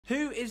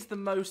Who is the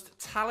most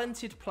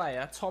talented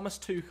player Thomas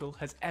Tuchel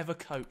has ever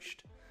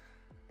coached?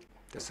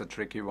 That's a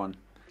tricky one.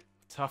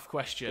 Tough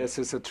question. This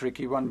is a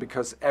tricky one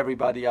because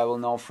everybody I will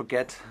now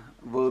forget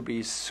will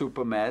be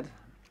super mad.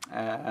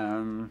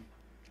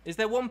 Is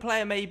there one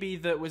player maybe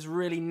that was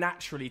really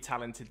naturally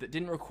talented that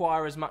didn't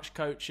require as much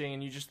coaching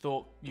and you just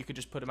thought you could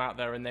just put them out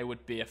there and they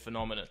would be a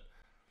phenomenon?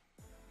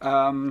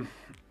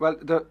 Well,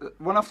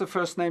 one of the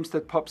first names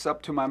that pops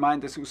up to my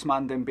mind is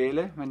Ousmane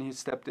Dembele when he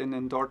stepped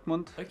in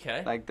Dortmund.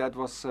 Okay. Like that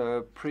was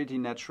a pretty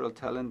natural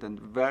talent and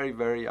very,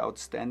 very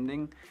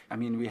outstanding. I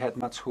mean, we had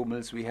Mats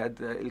Hummels, we had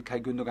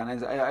İlkay Gündogan,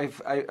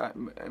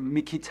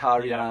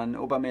 Mkhitaryan,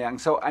 Aubameyang.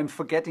 So I'm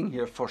forgetting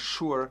here for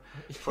sure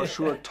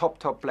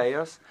top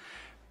players.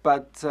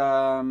 But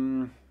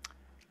Ousmane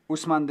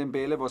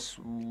Dembele was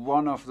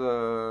one of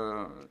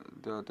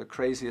the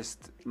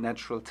craziest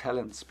natural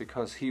talents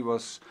because he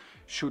was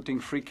shooting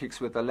free kicks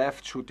with the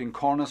left, shooting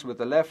corners with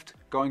the left,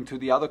 going to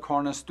the other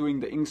corners, doing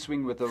the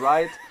in-swing with the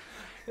right,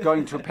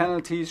 going to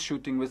penalties,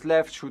 shooting with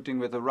left, shooting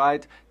with the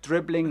right,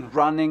 dribbling,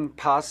 running,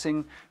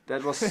 passing.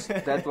 That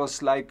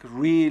was like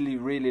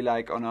really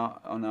like on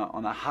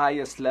a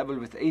highest level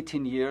with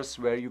 18 years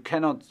where you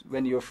cannot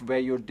where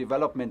your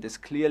development is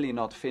clearly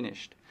not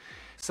finished.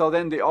 So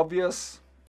then the obvious